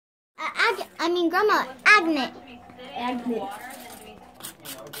Grandma, Agnet. Agnet.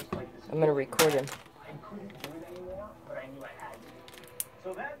 I'm gonna record him.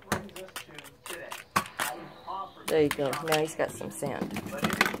 There you go. Now he's got some sand.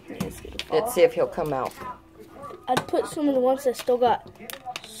 Let's see if he'll come out. I'd put some of the ones that still got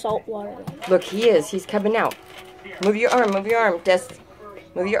salt water. Look, he is. He's coming out. Move your arm. Move your arm. Des.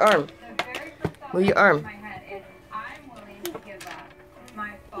 Move your arm. Move your arm.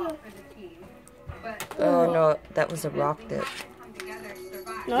 Oh, no. That was a rock that...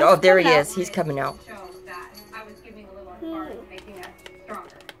 Oh, there he is. He's coming out.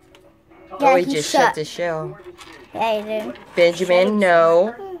 Oh, he just shut the shell. Yeah, he did. Benjamin,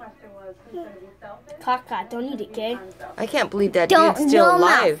 no. Caca, don't eat it, okay? I can't believe that dude's still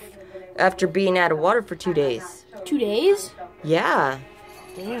alive after being out of water for 2 days. 2 days? Yeah.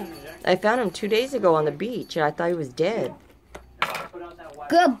 Damn. I found him 2 days ago on the beach, and I thought he was dead.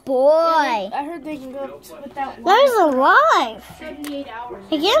 Good boy. I heard they can go without water. That is alive. 78 hours.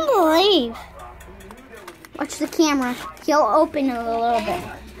 I can't believe. Watch the camera. He'll open it a little bit.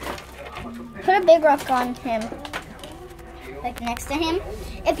 Put a big rock on him. Like next to him.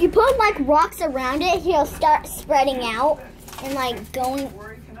 If you put like rocks around it, he'll start spreading out and like going.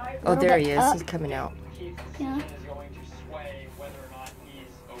 Oh, there he is. He's coming out. Yeah.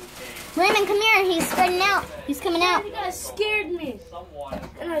 Raymond, come here. He's spreading out. He's coming out. You guys scared me.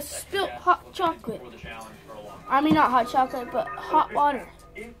 And I spilled hot chocolate. I mean, not hot chocolate, but hot water.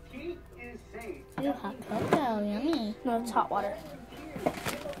 Ooh, hot cocoa. Yummy. No, it's hot water.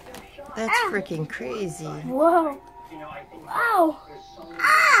 That's freaking crazy. Whoa. Wow.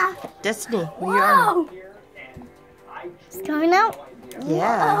 Ah! Destiny, where you are? Whoa. It's coming out.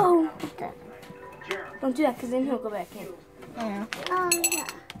 Yeah. Whoa. Don't do that, because then he'll go back in. Yeah. Oh, yeah.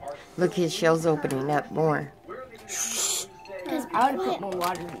 Look, his shell's opening up more. I would put more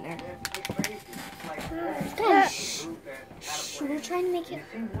water in there. Shh. Shh. We're trying to make it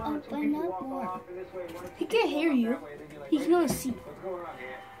open up more. He can't hear you. He can only see.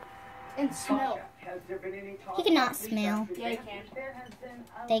 And smell. He cannot smell. Yeah, he can.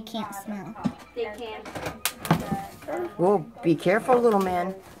 They can't smell. They can. Whoa, be careful, little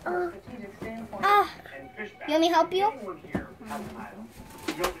man. You want me to help you?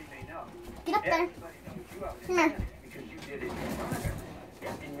 Get up there. Come here.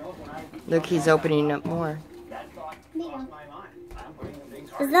 Look, he's opening up more.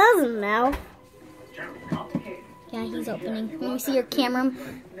 Is that his mouth? Yeah, he's opening. Let me see your camera.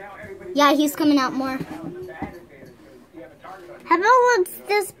 Yeah, he's coming out more. How about let's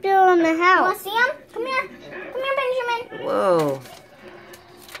just build in the house? You want to see him? Come here. Come here, Benjamin. Whoa.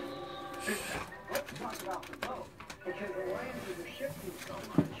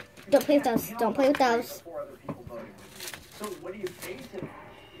 Don't play with those. Don't play with those.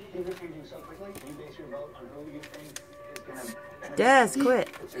 Des, quit.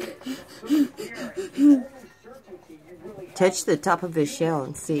 Touch the top of his shell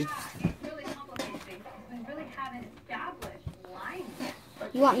and see.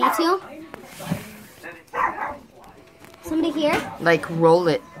 You want me to? Somebody here? Like, roll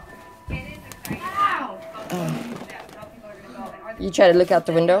it. You try to look out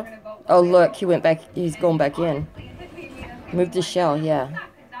the window? Oh, look, he went back. He's going back in. Move the shell, yeah.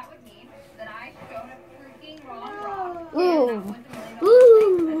 Ooh.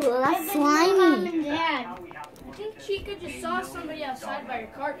 Ooh, that's slimy. Dad, I think Chica just saw somebody outside by your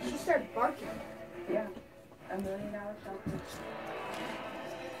car. She started barking. Yeah. $1 million something.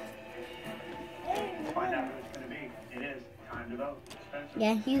 Find out who it's going to be. It is time to vote.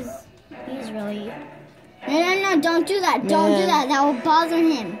 Yeah, he's really... No, don't do that. Don't do that. That will bother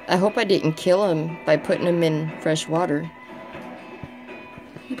him. I hope I didn't kill him by putting him in fresh water.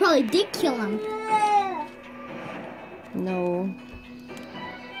 You probably did kill him. No.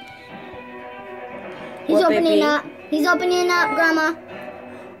 He's opening up. He's opening up, Grandma.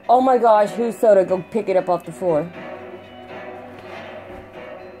 Oh my gosh, whose soda? Go pick it up off the floor.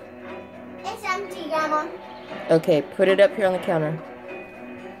 It's empty, Grandma. Okay, put it up here on the counter.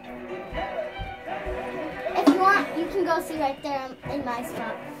 If you want, you can go see right there in my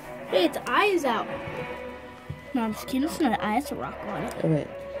spot. Hey, its eye is out. No, I'm just kidding. It's not an eye. It's a rock water. Oh, wait.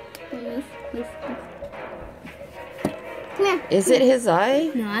 Move. Come here. Is it his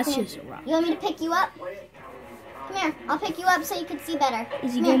eye? No, that's just a rock. You want me to pick you up? Come here. I'll pick you up so you can see better.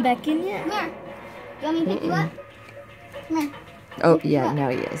 Is he going back in yet? Come here. You want me to pick you up? Come here. Oh, yeah, now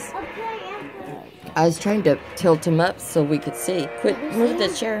he is. I was trying to tilt him up so we could see. Quit, move the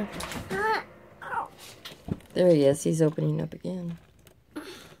chair. There he is. He's opening up again.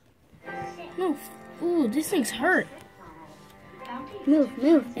 No. Ooh, this thing's hurt. Move,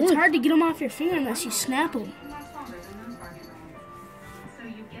 move, It's move. hard to get them off your finger unless you snap them.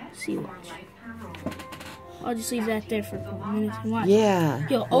 See, watch. I'll just leave that there for a couple minutes and watch. Yeah.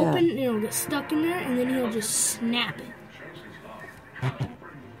 He'll open and it'll get stuck in there, and then he'll just snap it.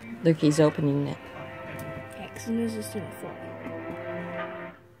 Look, he's opening it. Yeah, because then it's just gonna fall.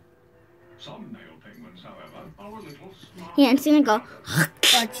 Some male penguins, however, are a little smart. Yeah, it's gonna go.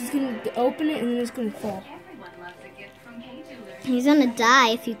 Watch, he's gonna open it and then it's gonna fall. He's gonna die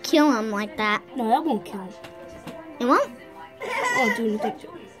if you kill him like that. No, that won't kill him. It won't? Oh, do anything to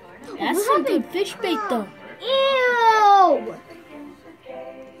him. That's some good fish bait, though. Ew!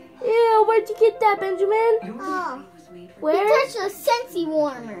 Ew, where'd you get that, Benjamin? Oh. Where? You touched a Scentsy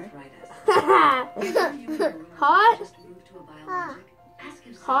warmer. Hot? Hot.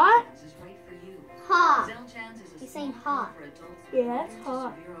 Hot? Hot. He's saying hot. Yeah, that's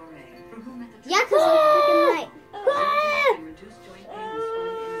hot. Yeah, because it's freaking light.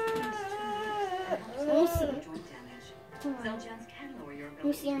 Let me see. Let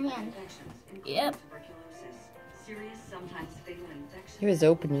me see your hand. Yep. He was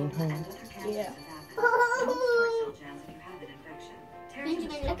opening, huh? Yeah.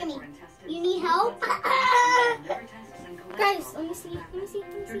 Benjamin, look at me. You need help? Guys, let me see. Let me see.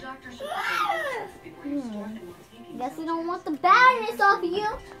 Let me see. Guess we don't want the badness off of you.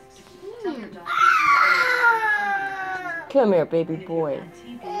 Come here, baby boy.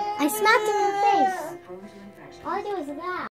 I smacked him in the face. All I do is that.